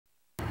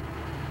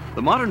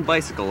The modern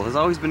bicycle has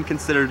always been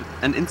considered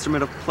an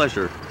instrument of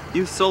pleasure,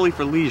 used solely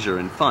for leisure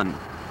and fun.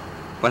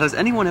 But has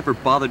anyone ever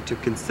bothered to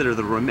consider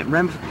the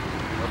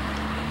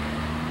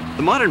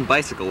The modern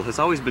bicycle has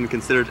always been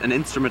considered an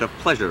instrument of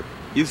pleasure,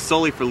 used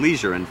solely for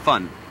leisure and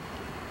fun.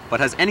 But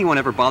has anyone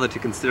ever bothered to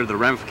consider the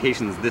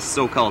ramifications this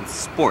so-called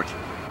sport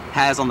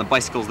has on the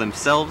bicycles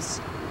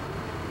themselves?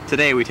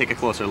 Today we take a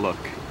closer look.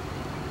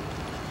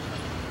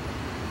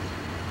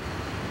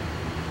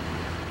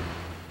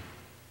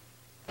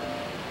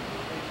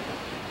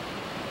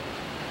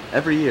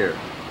 Every year,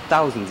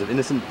 thousands of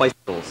innocent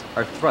bicycles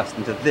are thrust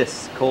into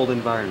this cold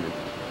environment,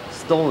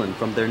 stolen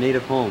from their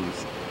native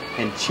homes,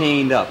 and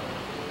chained up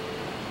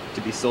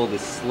to be sold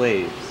as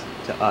slaves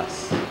to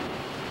us,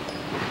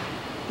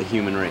 the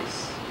human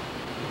race.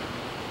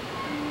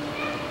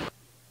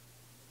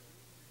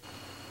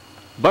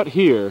 But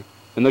here,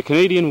 in the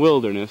Canadian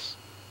wilderness,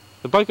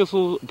 the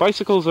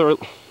bicycles are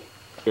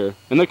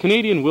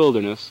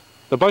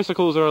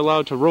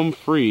allowed to roam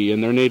free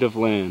in their native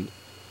land.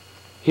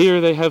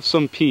 Here they have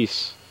some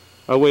peace,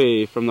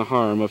 away from the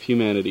harm of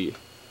humanity.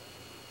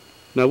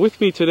 Now with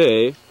me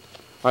today,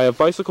 I have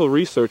bicycle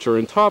researcher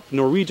and top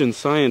Norwegian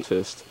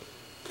scientist,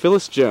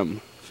 Phyllis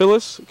Gem.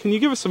 Phyllis, can you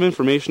give us some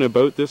information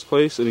about this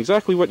place and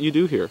exactly what you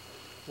do here?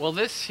 Well,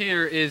 this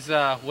here is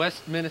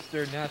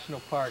Westminster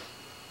National Park,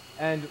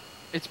 and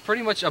it's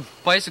pretty much a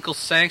bicycle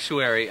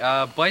sanctuary.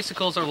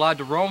 Bicycles are allowed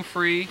to roam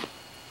free.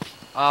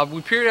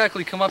 We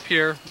periodically come up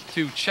here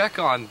to check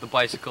on the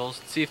bicycles,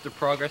 see if their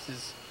progress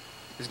has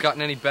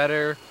gotten any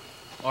better,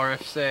 or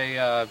if, say,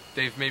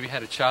 they've maybe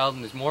had a child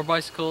and there's more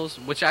bicycles,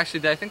 which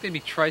actually I think they'd be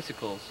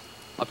tricycles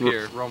up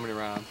here roaming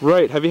around.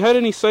 Right. Have you had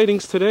any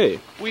sightings today?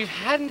 We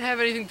hadn't had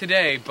anything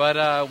today,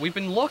 but we've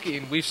been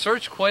looking. We've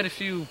searched quite a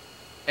few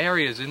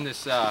areas in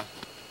this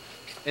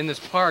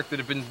park that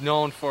have been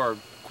known for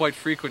quite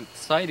frequent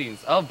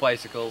sightings of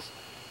bicycles.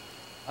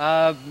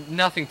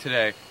 Nothing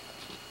today.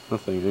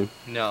 Nothing, eh?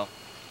 No.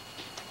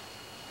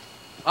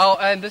 Oh,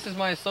 and this is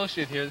my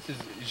associate here. This is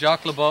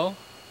Jacques LeBeau.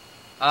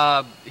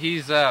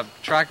 He's a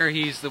tracker.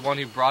 He's the one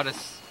who brought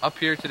us up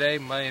here today.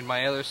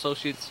 My other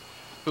associates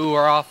who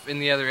are off in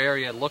the other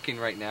area looking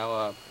right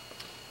now.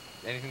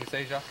 Anything to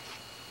say, Jacques?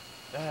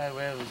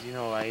 Well, you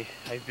know,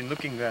 I've been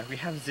looking. We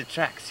have the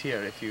tracks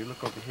here. If you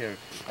look over here,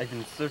 I've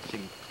been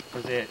searching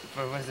for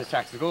where the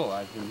tracks go.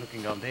 I've been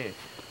looking all day.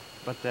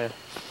 But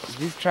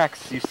these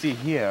tracks you see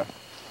here,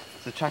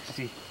 the tracks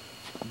you see,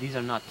 these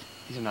are not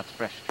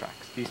fresh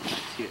tracks. These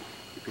tracks here,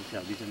 you can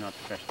tell these are not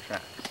fresh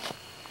tracks.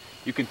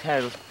 You can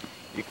tell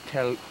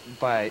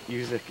by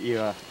use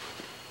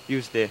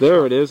the.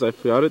 There it is. I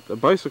got it. A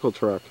bicycle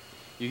track.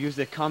 You use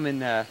the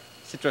common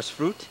citrus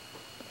fruit,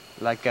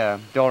 like the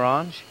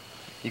orange.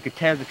 You could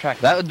tell the track.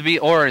 That would be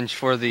orange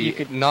for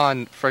the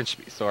non-French.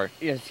 Sorry.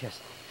 Yes,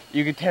 yes.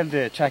 You can tell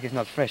the track is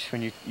not fresh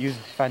when you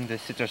find the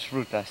citrus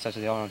fruit, such as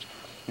the orange.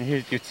 And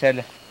here you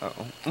tell.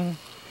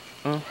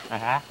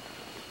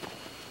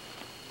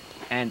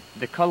 And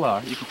the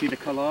color, you can see the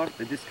color,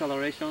 the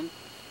discoloration.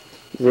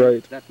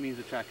 Right. That means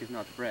the track is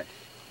not fresh.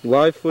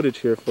 Live footage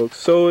here, folks.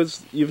 So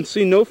you've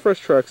seen no fresh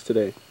tracks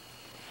today?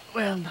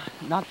 Well,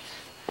 not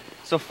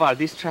so far.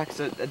 These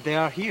tracks, they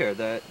are here.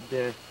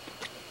 The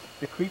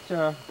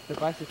creature, the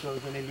bicycle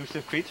is an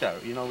elusive creature.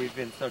 You know, we've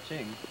been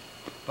searching,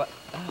 but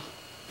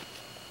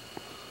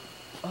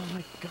oh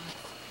my God,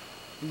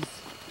 these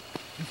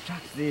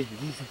tracks,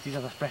 these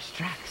are the fresh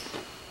tracks.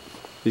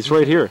 These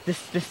right here.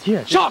 This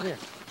here. Jacques!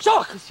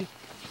 Jacques!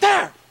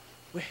 There!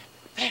 Where?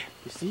 There.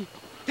 You see?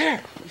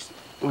 There!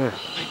 Where? Oh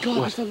my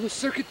God, it's on the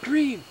circuit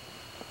green.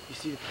 You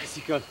see the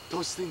bicycle?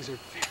 Those things are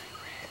very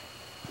rare.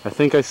 I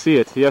think I see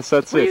it. Yes,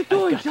 that's What are you it.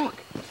 doing,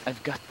 Jacques?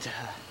 I've got.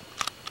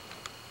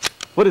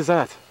 What is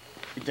that?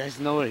 There's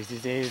no worries.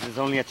 There's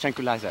only a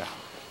tranquilizer.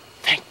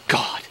 Thank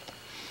God.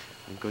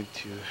 I'm going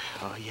to.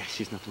 Oh yeah,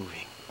 she's not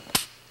moving.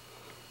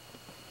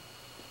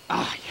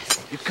 Ah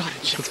yes, you got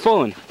it. It's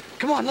fallen.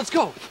 Come on, let's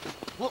go.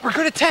 Well, we're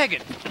gonna tag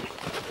it.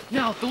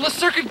 Now, the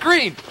circuit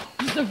green.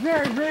 This is a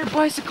very rare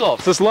bicycle.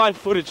 This is live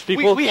footage,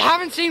 people. We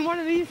haven't seen one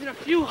of these in a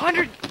few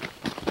hundred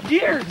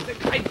years.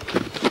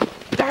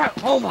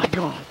 Oh my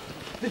God.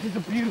 This is a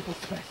beautiful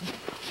specimen.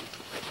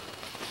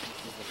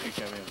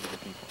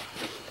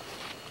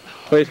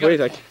 Wait.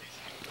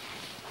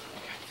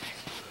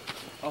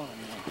 Oh no.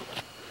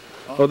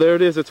 Oh, there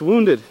it is. It's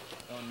wounded.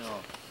 Oh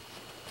no.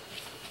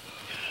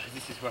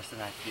 This is worse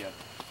than I feared.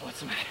 What's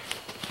the matter?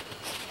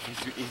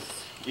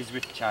 He's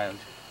with child.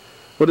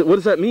 What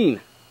does that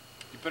mean?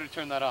 You better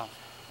turn that off.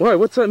 Why?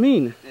 What's that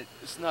mean?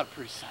 It's not a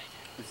pretty sight.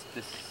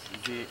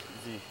 The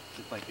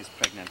bike is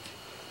pregnant.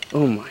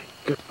 Oh my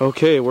God.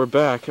 Okay, we're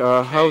back.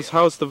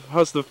 How's the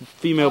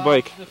female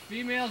bike? The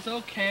female's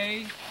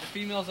okay. The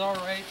female's all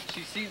right.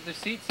 The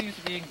seat seems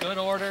to be in good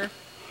order.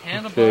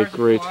 Handlebars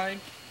are fine.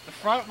 The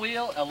front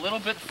wheel a little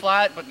bit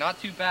flat, but not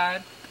too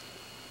bad.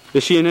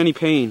 Is she in any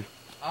pain?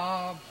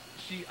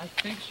 I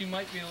think she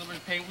might be in a little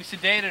bit of pain. We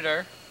sedated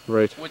her.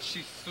 Right. So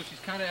she's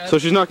kind of. So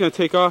she's not going to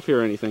take off here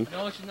or anything?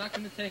 No, she's not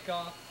going to take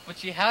off. But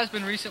she has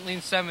been recently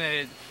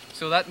inseminated,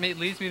 so that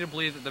leads me to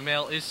believe that the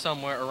male is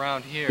somewhere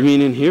around here. You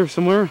mean in here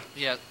somewhere?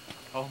 Yeah.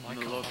 Oh my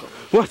God.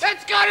 What?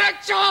 It's gonna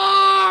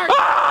charge!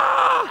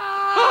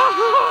 Ah!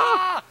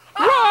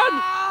 Run!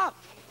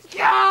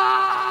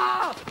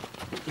 Yeah!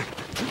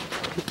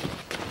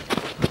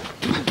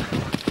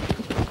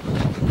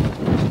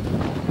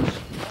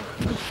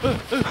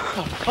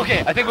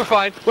 Okay, I think we're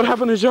fine. What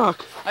happened to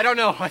Jacques? I don't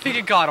know. I think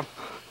it got him.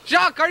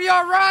 Jacques, are you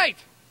all right?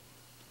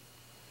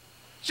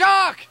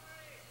 Jacques!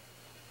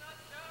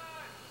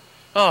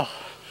 Oh,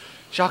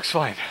 Jacques'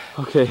 fine.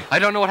 Okay. I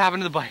don't know what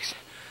happened to the bikes.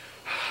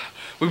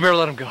 We better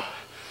let them go.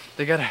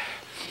 They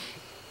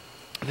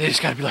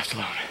just gotta be left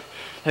alone.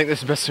 I think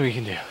that's the best thing we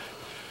can do.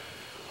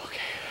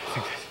 Okay, I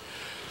think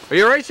that's... Are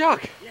you alright,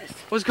 Jacques? Yes.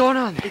 What's going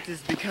on? It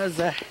is because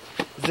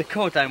the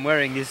coat I'm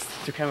wearing is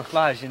to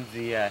camouflage in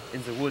the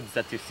woods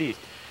that you see.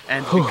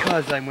 And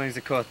because I'm wearing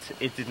the coat,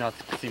 it did not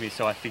see me,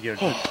 so I figured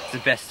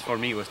the best for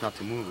me was not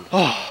to move.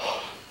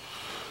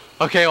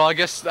 Okay, well I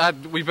guess that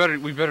we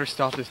better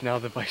stop this now.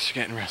 The bikes are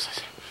getting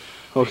restless.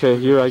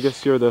 Okay, I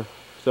guess you're the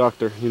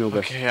doctor. You know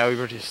best. Okay, yeah, we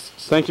were just...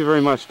 Thank you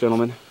very much,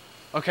 gentlemen.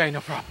 Okay,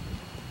 no problem.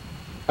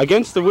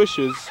 Against the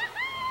wishes,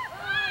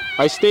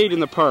 I stayed in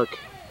the park.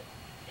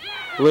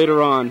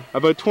 Later on,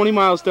 about 20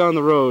 miles down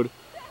the road,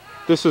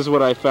 this is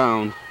what I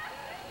found.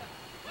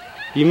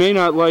 You may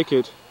not like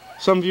it.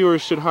 Some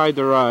viewers should hide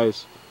their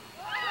eyes.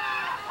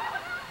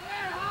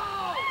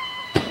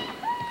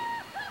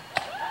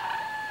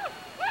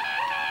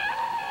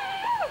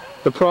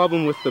 The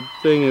problem with the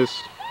thing is,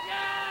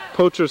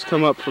 poachers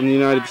come up from the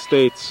United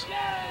States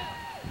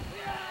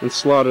and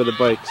slaughter the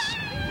bikes.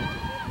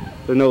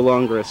 They're no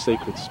longer a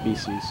sacred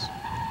species.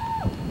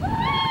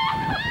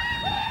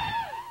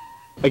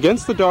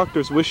 Against the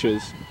doctor's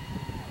wishes,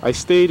 I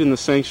stayed in the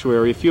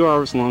sanctuary a few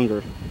hours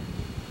longer.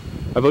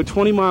 About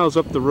 20 miles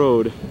up the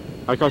road,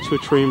 I got to a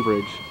train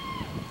bridge.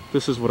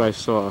 This is what I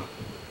saw.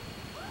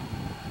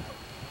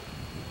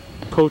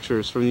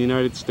 Poachers from the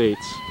United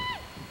States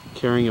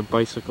carrying a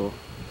bicycle.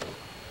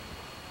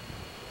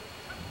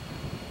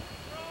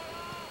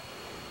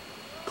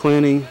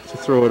 Planning to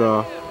throw it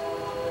off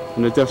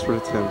in a desperate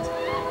attempt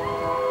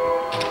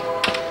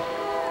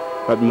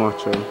at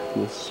macho,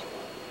 this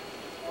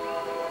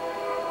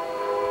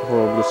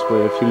horrible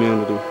display of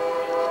humanity.